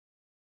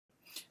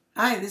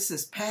Hi, this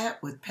is Pat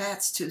with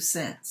Pat's Two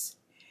Cents,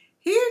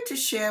 here to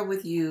share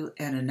with you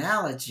an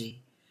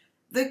analogy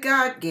that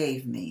God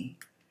gave me.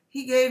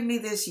 He gave me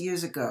this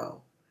years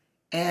ago,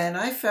 and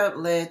I felt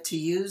led to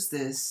use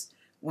this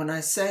when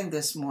I sang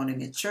this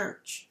morning at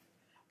church.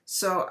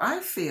 So I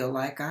feel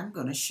like I'm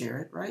going to share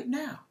it right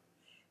now.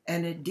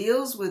 And it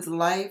deals with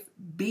life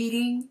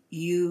beating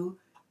you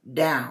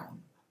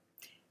down.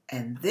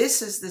 And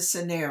this is the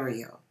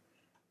scenario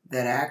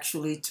that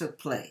actually took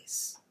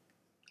place.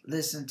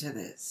 Listen to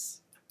this.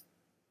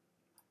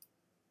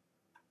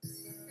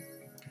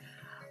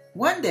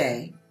 One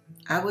day,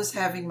 I was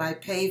having my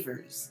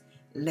pavers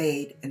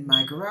laid in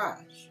my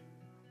garage,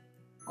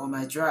 or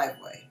my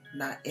driveway,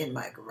 not in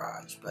my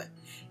garage, but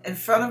in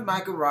front of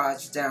my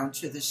garage down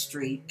to the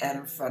street and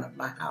in front of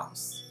my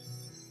house.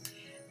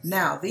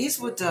 Now, these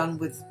were done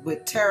with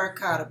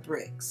terracotta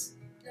bricks.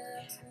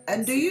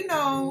 And do you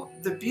know,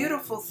 the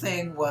beautiful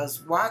thing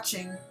was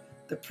watching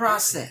the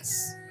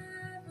process.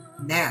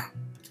 Now,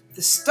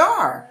 the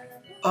star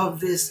of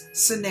this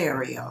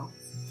scenario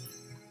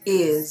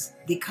is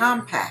the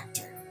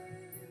compactor.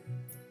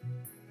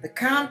 The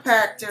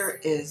compactor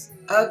is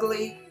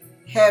ugly,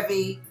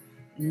 heavy,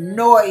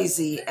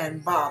 noisy,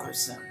 and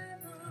bothersome.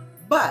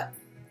 But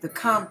the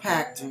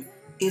compactor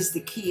is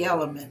the key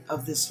element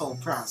of this whole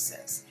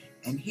process.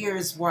 And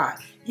here's why.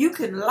 You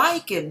can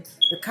liken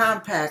the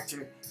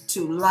compactor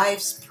to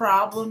life's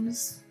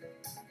problems,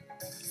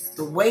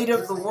 the weight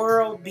of the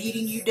world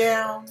beating you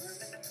down,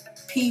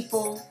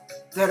 people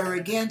that are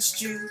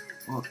against you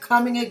or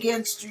coming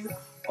against you,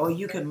 or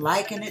you can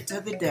liken it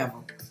to the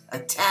devil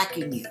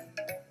attacking you.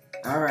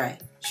 All right,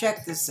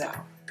 check this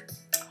out.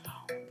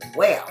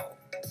 Well,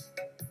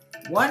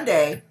 one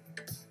day,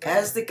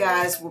 as the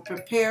guys were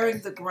preparing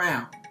the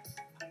ground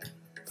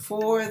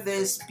for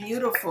this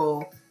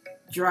beautiful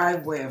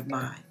driveway of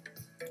mine,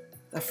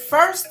 the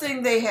first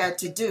thing they had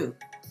to do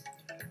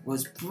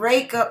was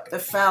break up the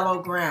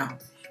fallow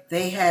ground.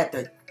 They had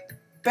to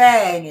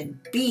bang and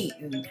beat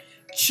and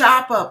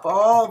chop up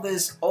all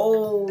this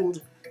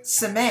old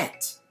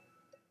cement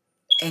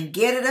and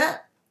get it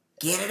up,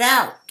 get it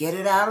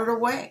out of the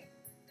way.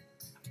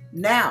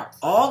 Now,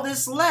 all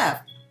this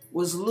left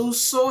was loose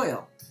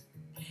soil.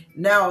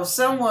 Now, if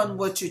someone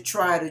were to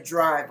try to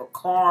drive a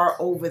car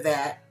over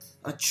that,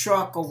 a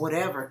truck or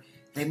whatever,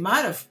 they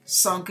might have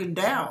sunken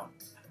down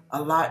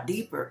a lot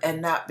deeper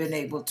and not been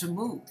able to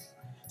move.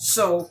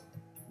 So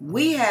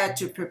we had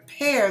to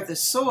prepare the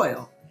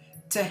soil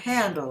to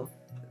handle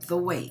the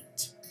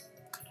weight.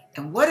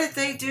 And what did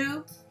they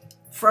do?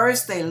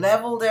 First, they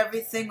leveled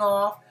everything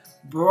off,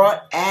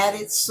 brought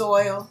added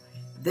soil.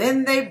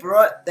 Then they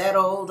brought that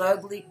old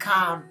ugly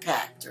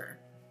compactor.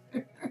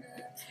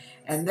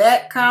 And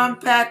that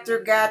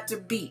compactor got to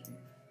beating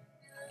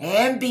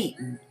and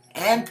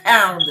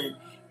pounding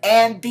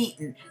and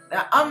beating.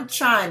 Now, I'm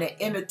trying to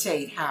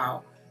imitate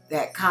how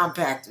that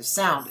compactor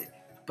sounded.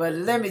 But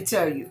let me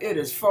tell you, it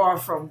is far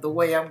from the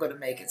way I'm going to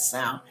make it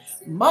sound.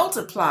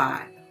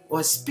 Multiply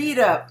or speed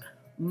up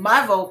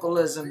my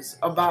vocalisms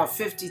about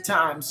 50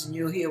 times and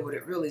you'll hear what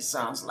it really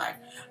sounds like.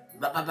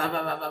 But it's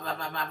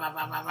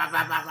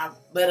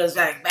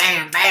like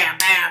bam, bam,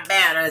 bam,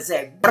 bam. And it's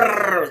like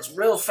brrr, it's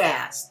real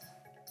fast.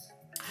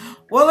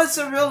 Well, it's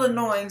a real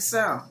annoying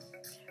sound.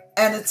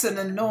 And it's an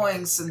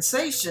annoying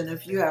sensation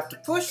if you have to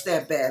push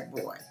that bad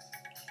boy.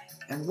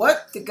 And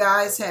what the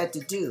guys had to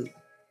do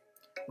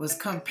was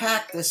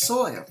compact the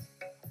soil.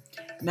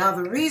 Now,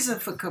 the reason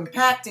for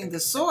compacting the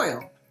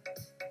soil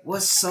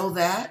was so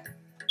that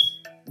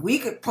we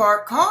could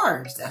park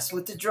cars. That's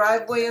what the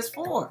driveway is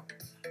for.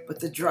 But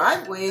the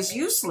driveway is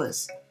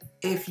useless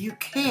if you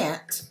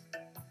can't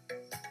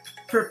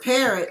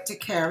prepare it to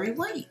carry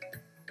weight.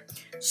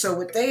 So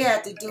what they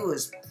had to do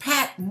is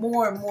pack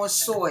more and more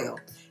soil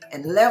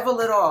and level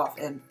it off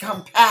and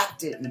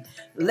compact it and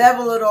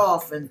level it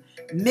off and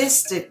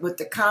mist it with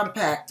the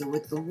compactor,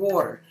 with the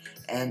water,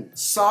 and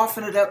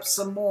soften it up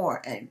some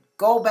more and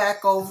go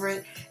back over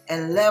it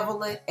and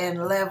level it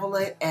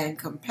and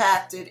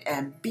compact it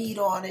and beat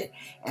on it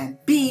and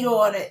beat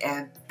on it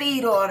and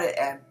beat on it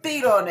and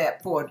beat on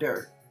that poor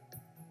dirt.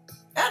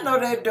 I know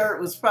that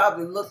dirt was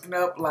probably looking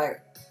up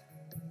like,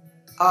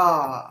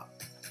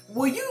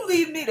 will you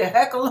leave me the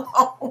heck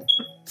alone?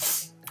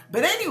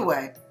 But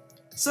anyway,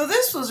 so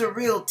this was a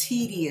real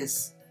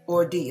tedious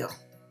ordeal.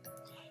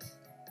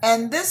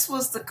 And this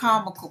was the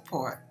comical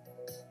part.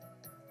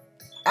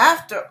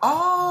 After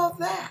all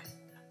that,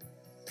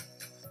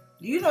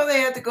 you know they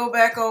had to go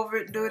back over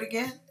it and do it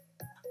again.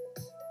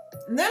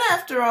 And then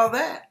after all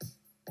that,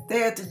 they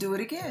had to do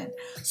it again.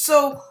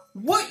 So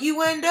what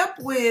you end up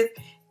with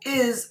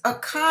is a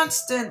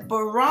constant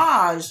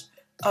barrage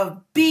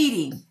of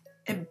beating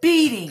and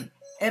beating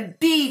and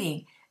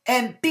beating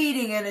and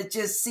beating. And it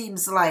just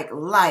seems like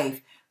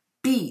life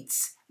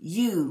beats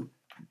you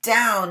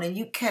down and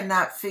you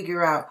cannot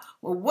figure out,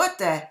 well, what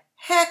the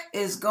heck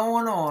is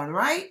going on,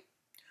 right?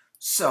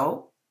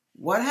 So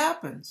what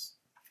happens?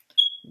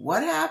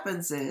 What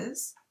happens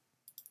is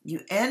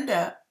you end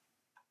up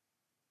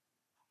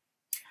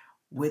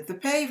with the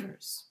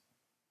pavers.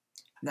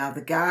 Now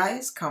the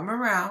guys come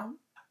around,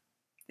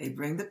 they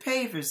bring the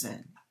pavers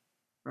in,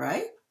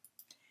 right?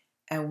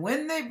 And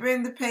when they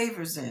bring the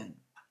pavers in,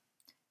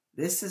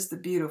 this is the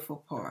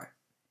beautiful part.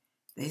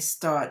 They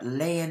start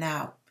laying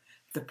out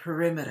the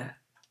perimeter.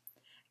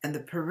 And the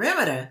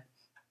perimeter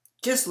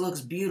just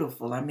looks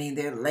beautiful. I mean,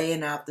 they're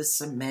laying out the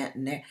cement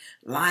and they're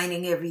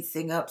lining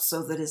everything up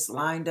so that it's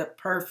lined up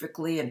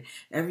perfectly and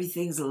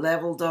everything's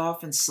leveled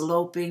off and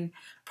sloping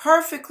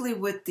perfectly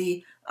with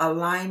the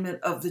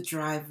alignment of the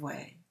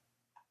driveway.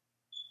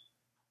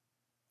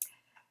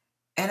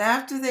 And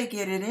after they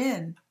get it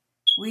in,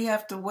 we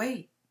have to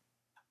wait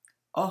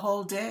a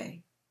whole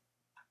day.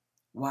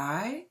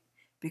 Why?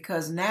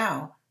 Because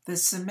now the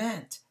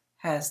cement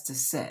has to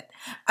set.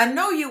 I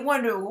know you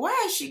wonder,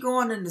 why is she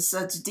going into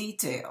such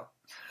detail?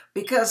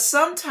 Because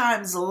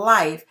sometimes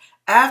life,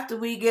 after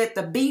we get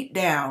the beat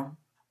down,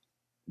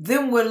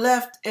 then we're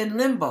left in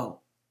limbo.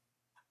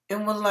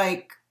 And we're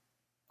like,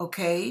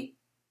 okay,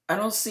 I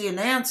don't see an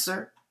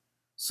answer.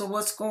 So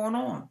what's going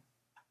on?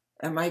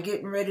 Am I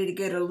getting ready to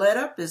get a let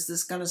up? Is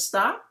this going to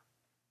stop?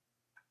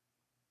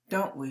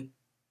 Don't we?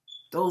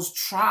 Those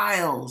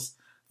trials,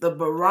 the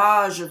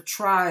barrage of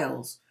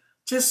trials,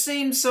 just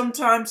seem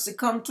sometimes to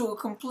come to a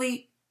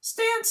complete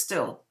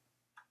standstill.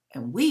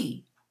 And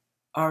we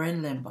are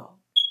in limbo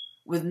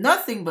with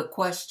nothing but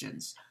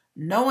questions,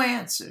 no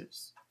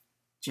answers,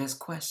 just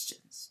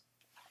questions.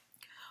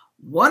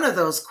 One of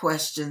those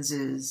questions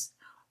is,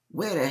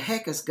 where the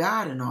heck is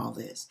God in all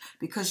this?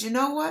 Because you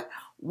know what?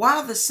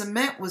 While the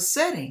cement was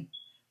setting,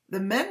 the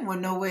men were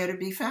nowhere to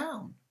be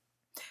found.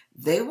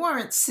 They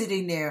weren't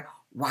sitting there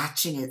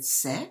watching it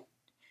set.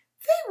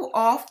 They were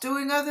off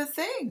doing other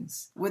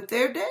things with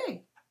their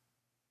day,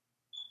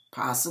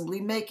 possibly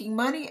making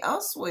money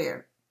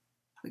elsewhere.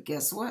 But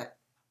guess what?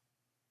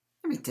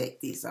 Let me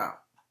take these off.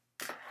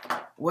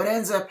 What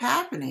ends up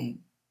happening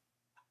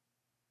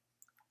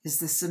is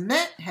the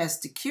cement has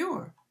to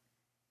cure.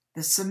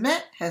 The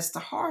cement has to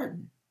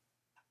harden.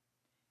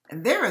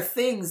 And there are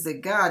things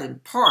that God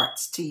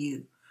imparts to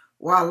you.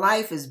 While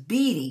life is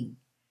beating,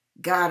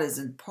 God is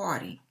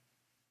imparting.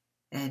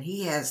 And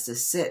he has to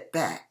sit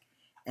back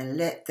and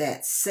let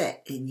that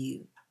set in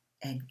you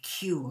and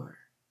cure.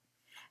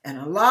 And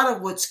a lot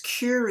of what's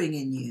curing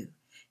in you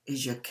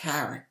is your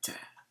character,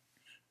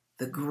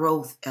 the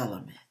growth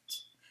element,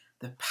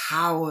 the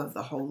power of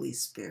the Holy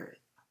Spirit,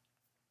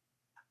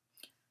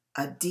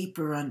 a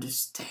deeper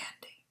understanding.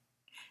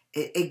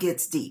 It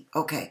gets deep.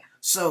 Okay,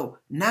 so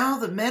now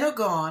the men are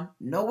gone,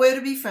 nowhere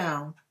to be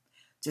found,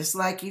 just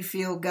like you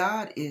feel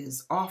God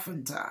is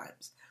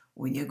oftentimes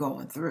when you're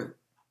going through.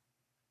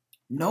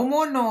 No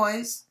more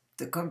noise.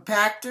 The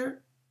compactor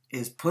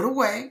is put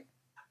away.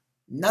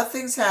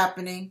 Nothing's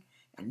happening.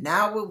 And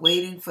now we're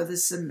waiting for the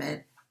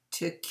cement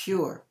to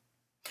cure.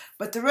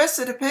 But the rest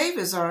of the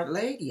pavers aren't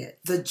laid yet.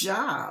 The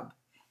job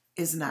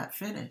is not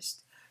finished.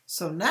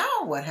 So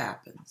now what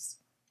happens?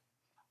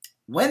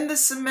 When the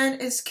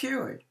cement is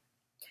cured,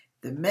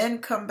 the men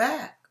come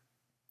back.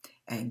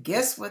 And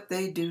guess what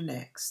they do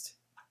next?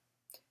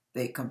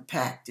 They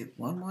compact it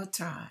one more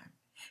time.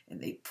 And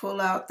they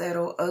pull out that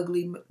old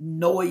ugly,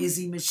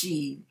 noisy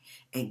machine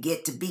and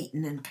get to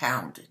beating and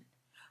pounding.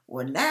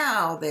 Well,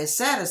 now they're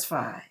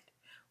satisfied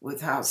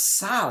with how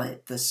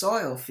solid the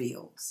soil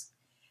feels.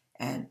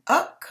 And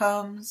up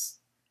comes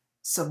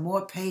some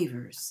more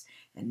pavers.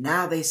 And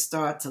now they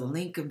start to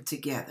link them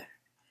together.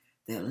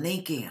 They're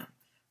linking them,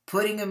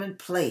 putting them in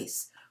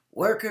place,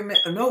 working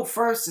them. No,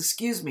 first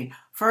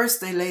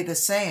they lay the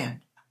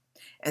sand.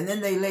 And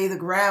then they lay the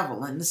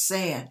gravel and the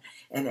sand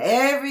and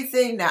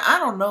everything. Now, I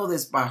don't know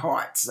this by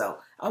heart, so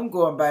I'm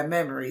going by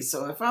memory.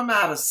 So if I'm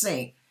out of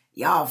sync,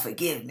 y'all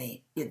forgive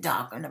me. You're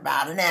talking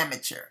about an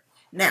amateur.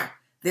 Now,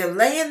 they're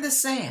laying the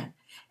sand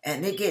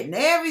and they're getting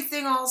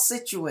everything all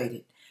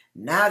situated.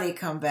 Now they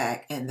come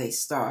back and they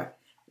start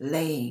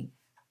laying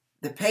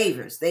the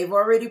pavers. They've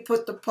already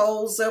put the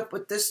poles up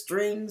with the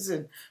strings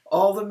and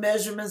all the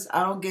measurements.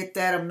 I don't get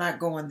that. I'm not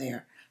going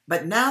there.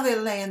 But now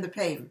they're laying the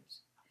pavers.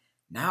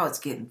 Now it's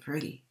getting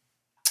pretty.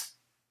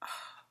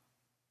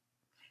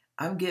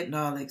 I'm getting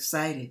all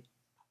excited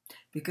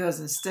because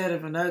instead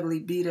of an ugly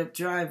beat up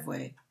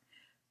driveway,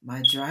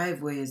 my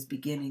driveway is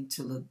beginning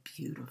to look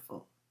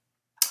beautiful.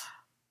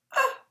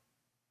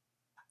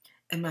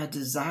 And my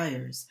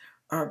desires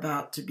are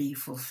about to be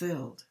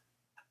fulfilled.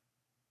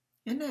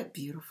 Isn't that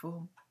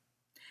beautiful?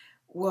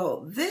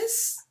 Well,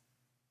 this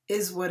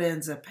is what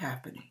ends up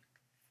happening.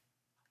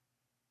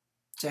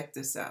 Check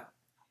this out.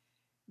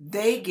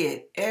 They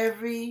get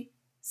every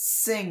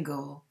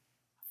single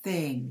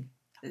thing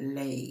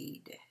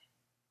laid.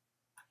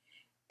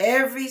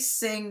 Every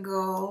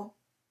single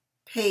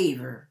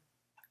paver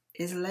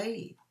is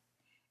laid.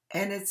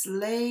 And it's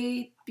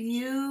laid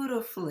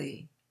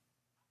beautifully.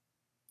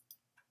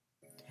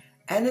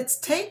 And it's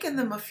taken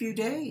them a few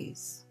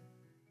days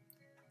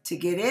to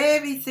get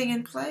everything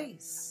in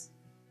place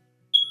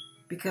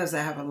because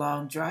I have a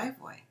long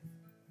driveway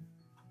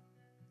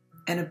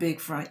and a big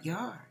front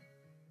yard.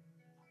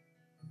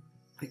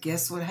 But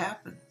guess what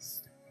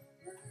happens?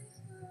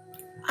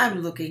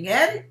 I'm looking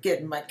at it,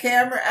 getting my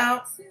camera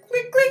out.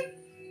 Click, click,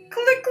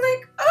 click,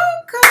 click.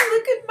 Oh, come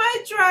look at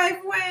my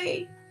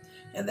driveway.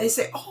 And they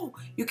say, oh,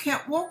 you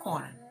can't walk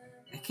on it.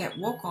 I can't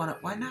walk on it.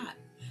 Why not?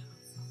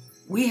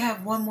 We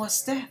have one more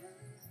step.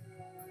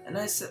 And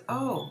I said,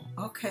 oh,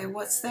 okay,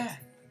 what's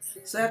that?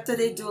 So after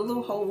they do a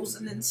little holes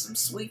and then some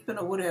sweeping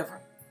or whatever,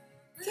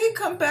 they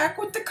come back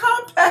with the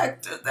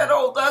compactor, that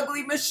old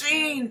ugly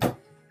machine,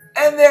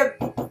 and they're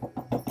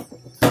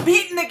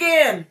beating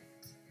again.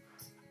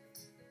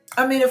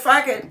 I mean,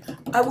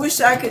 I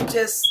wish I could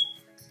just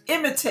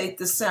imitate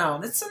the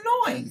sound. It's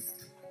annoying.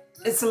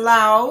 It's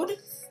loud.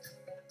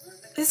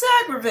 It's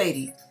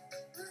aggravating.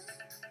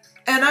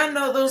 And I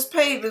know those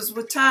pavers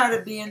were tired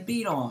of being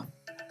beat on.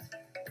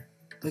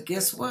 But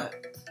guess what?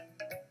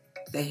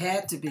 They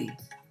had to be.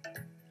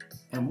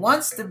 And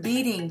once the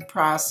beating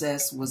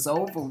process was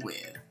over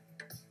with,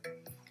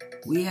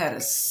 we had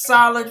a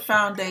solid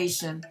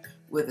foundation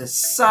with a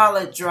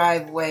solid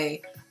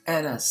driveway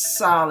and a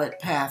solid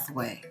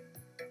pathway.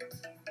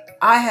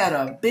 I had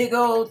a big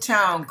old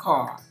town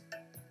car.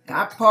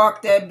 I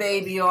parked that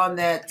baby on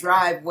that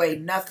driveway.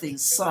 Nothing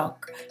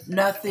sunk.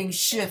 Nothing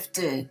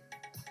shifted.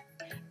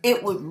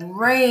 It would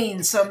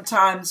rain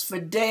sometimes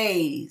for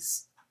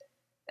days,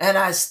 and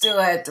I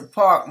still had to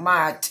park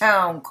my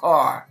town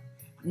car.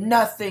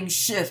 Nothing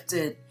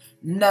shifted.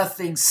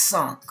 Nothing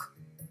sunk.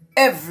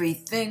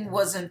 Everything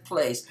was in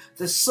place.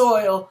 The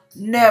soil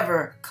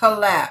never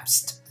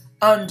collapsed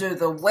under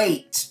the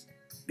weight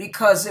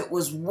because it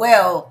was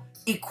well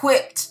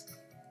equipped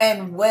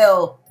and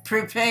well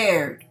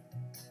prepared.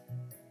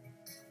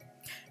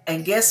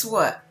 And guess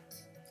what?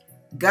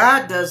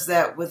 God does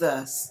that with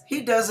us.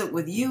 He does it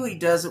with you. He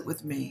does it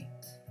with me.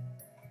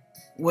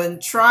 When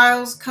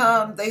trials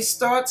come, they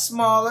start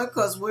smaller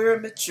because we're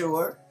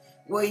immature.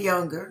 We're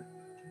younger.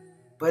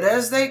 But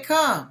as they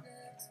come,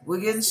 we're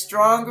getting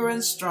stronger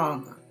and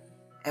stronger.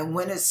 And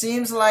when it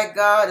seems like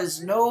God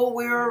is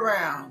nowhere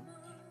around,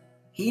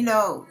 He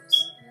knows.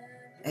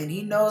 And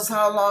He knows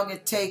how long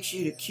it takes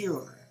you to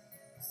cure.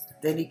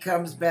 Then He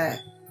comes back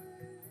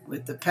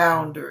with the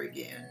pounder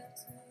again.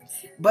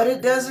 But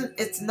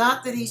it's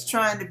not that He's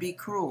trying to be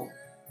cruel.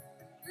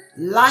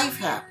 Life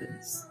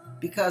happens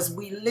because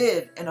we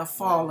live in a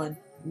fallen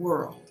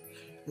world.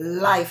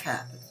 Life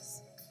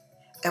happens.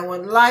 And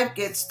when life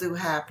gets through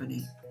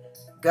happening,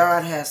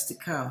 God has to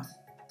come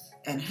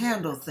and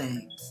handle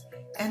things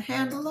and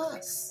handle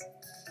us.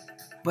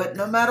 But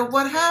no matter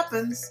what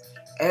happens,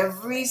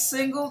 every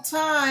single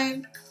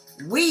time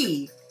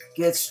we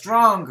get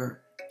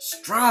stronger,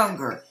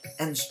 stronger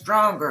and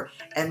stronger,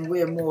 and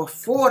we're more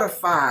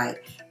fortified,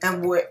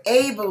 and we're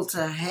able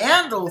to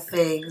handle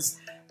things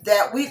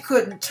that we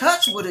couldn't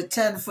touch with a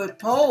 10-foot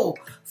pole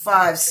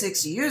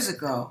 5-6 years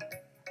ago,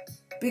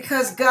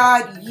 because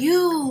God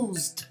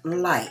used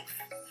life.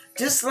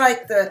 Just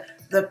like the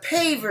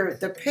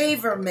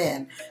paver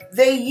men,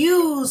 they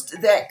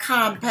used that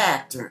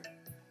compactor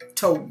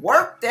to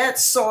work that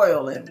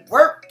soil and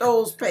work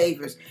those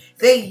pavers.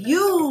 They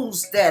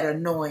used that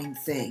annoying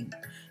thing.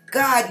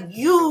 God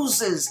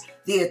uses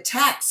the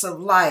attacks of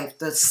life,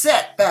 the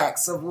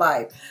setbacks of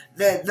life,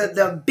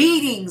 the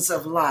beatings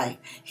of life.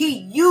 He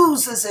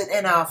uses it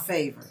in our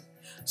favor.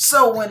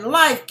 So when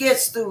life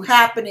gets through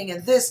happening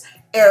in this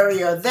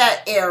area,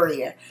 that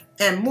area,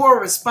 and more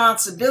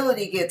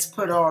responsibility gets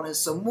put on us,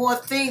 so more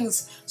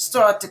things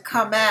start to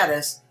come at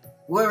us,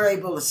 we're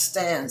able to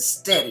stand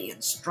steady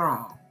and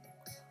strong.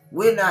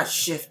 We're not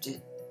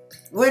shifted.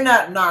 We're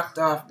not knocked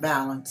off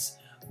balance.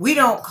 We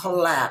don't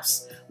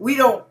collapse. We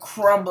don't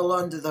crumble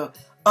under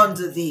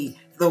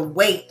the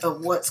weight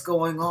of what's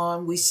going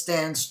on. We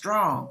stand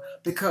strong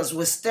because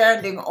we're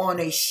standing on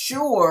a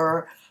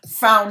sure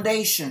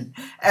foundation.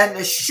 And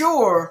the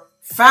sure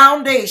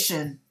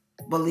foundation,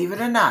 believe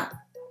it or not,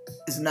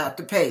 is not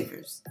the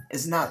pavers,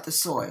 is not the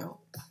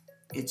soil.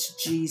 It's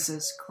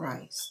Jesus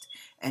Christ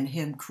and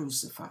Him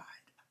crucified.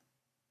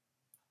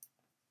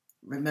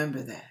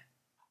 Remember that.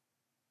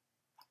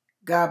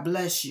 God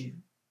bless you.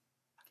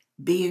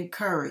 Be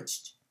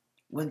encouraged.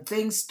 When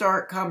things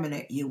start coming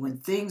at you, when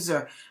things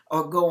are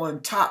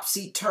going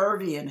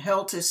topsy-turvy and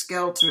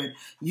helter-skelter, and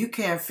you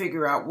can't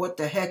figure out what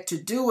the heck to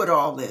do with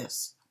all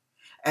this,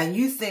 and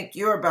you think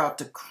you're about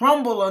to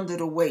crumble under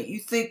the weight, you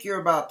think you're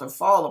about to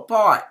fall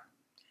apart,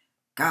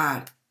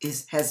 God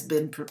has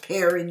been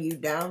preparing you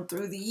down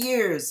through the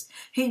years.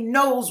 He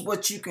knows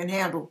what you can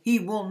handle. He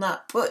will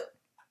not put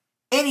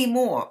any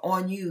more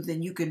on you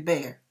than you can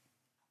bear.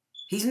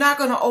 He's not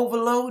going to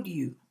overload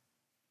you.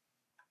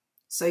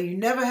 So you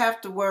never have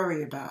to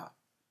worry about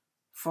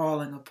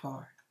falling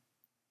apart.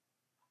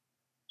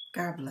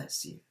 God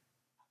bless you.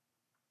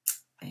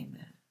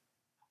 Amen.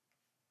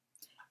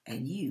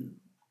 And you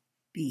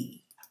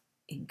be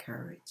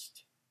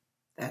encouraged.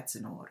 That's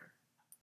an order.